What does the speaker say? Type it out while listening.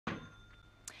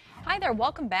Hi there,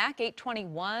 welcome back,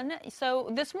 821. So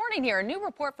this morning here, a new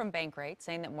report from Bankrate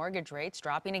saying that mortgage rates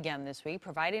dropping again this week,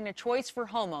 providing a choice for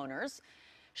homeowners.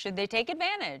 Should they take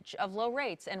advantage of low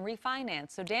rates and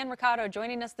refinance? So Dan Roccato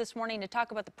joining us this morning to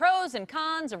talk about the pros and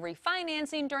cons of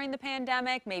refinancing during the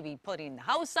pandemic, maybe putting the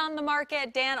house on the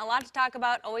market. Dan, a lot to talk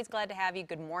about. Always glad to have you.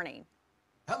 Good morning.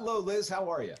 Hello, Liz.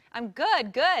 How are you? I'm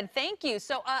good, good. Thank you.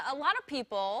 So a lot of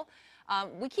people,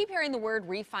 we keep hearing the word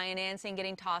refinancing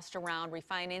getting tossed around,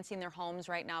 refinancing their homes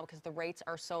right now because the rates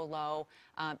are so low.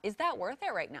 Is that worth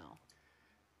it right now?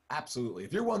 Absolutely.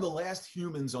 If you're one of the last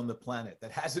humans on the planet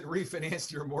that hasn't refinanced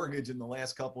your mortgage in the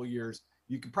last couple of years,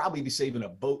 you could probably be saving a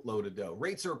boatload of dough.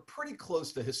 Rates are pretty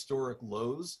close to historic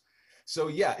lows. So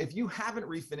yeah, if you haven't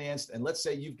refinanced, and let's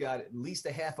say you've got at least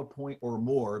a half a point or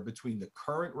more between the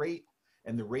current rate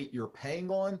and the rate you're paying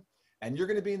on, and you're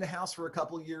going to be in the house for a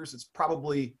couple of years, it's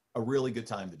probably a really good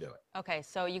time to do it. Okay,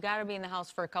 so you got to be in the house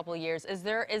for a couple of years. Is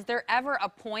there ever a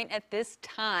point at this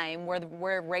time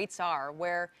where rates are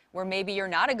where maybe you're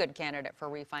not a good candidate for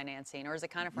refinancing, or is it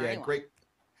kind of for anyone?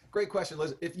 Great question,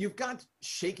 Liz. If you've got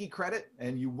shaky credit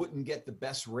and you wouldn't get the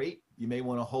best rate, you may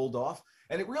want to hold off.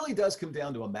 And it really does come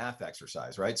down to a math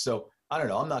exercise, right? So I don't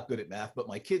know, I'm not good at math, but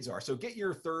my kids are. So get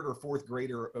your third or fourth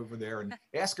grader over there and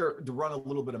ask her to run a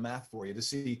little bit of math for you to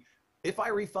see if I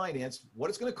refinance, what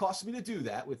it's going to cost me to do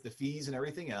that with the fees and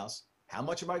everything else. How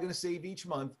much am I going to save each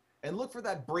month? And look for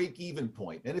that break even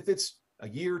point. And if it's a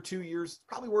year, 2 years, it's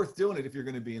probably worth doing it if you're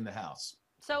going to be in the house.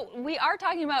 So we are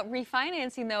talking about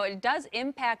refinancing, though. It does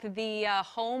impact the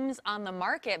homes on the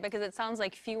market because it sounds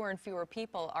like fewer and fewer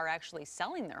people are actually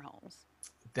selling their homes.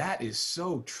 That is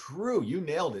so true. You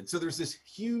nailed it. So there's this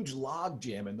huge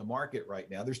logjam in the market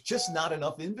right now. There's just not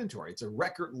enough inventory. It's a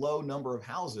record low number of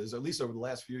houses, at least over the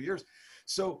last few years.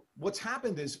 So what's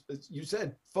happened is, as you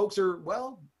said, folks are,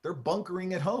 well, they're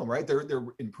bunkering at home, right? They're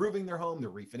improving their home. They're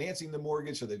refinancing the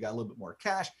mortgage, so they've got a little bit more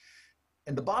cash.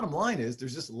 And the bottom line is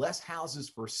there's just less houses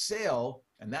for sale,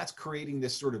 and that's creating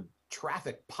this sort of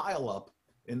traffic pileup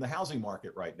in the housing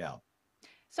market right now.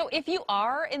 So if you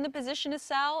are in the position to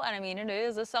sell, and I mean, it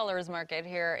is a seller's market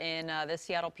here in the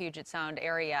Seattle Puget Sound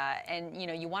area, and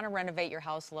you want to renovate your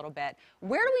house a little bit,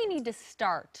 where do we need to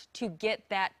start to get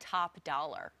that top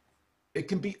dollar? It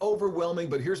can be overwhelming,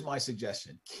 but here's my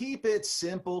suggestion. Keep it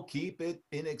simple, keep it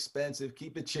inexpensive,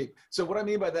 keep it cheap. So what I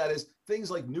mean by that is things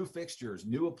like new fixtures,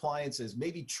 new appliances,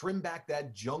 maybe trim back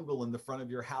that jungle in the front of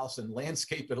your house and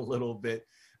landscape it a little bit.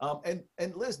 And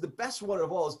Liz, the best one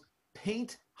of all is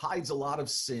paint hides a lot of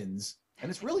sins, and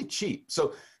it's really cheap.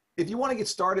 So if you want to get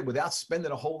started without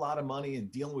spending a whole lot of money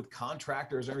and dealing with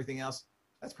contractors and everything else,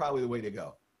 that's probably the way to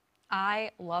go.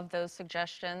 I love those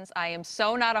suggestions. I am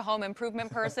so not a home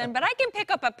improvement person, but I can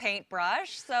pick up a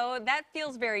paintbrush, so that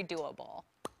feels very doable.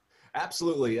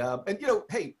 Absolutely. And,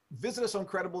 hey, visit us on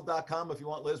credible.com if you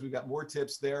want, Liz. We've got more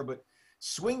tips there, but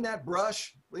swing that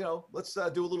brush. Let's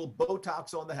do a little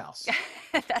Botox on the house.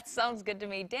 That sounds good to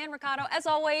me. Dan Roccato, as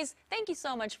always, thank you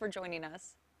so much for joining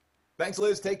us. Thanks,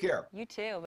 Liz. Take care. You too.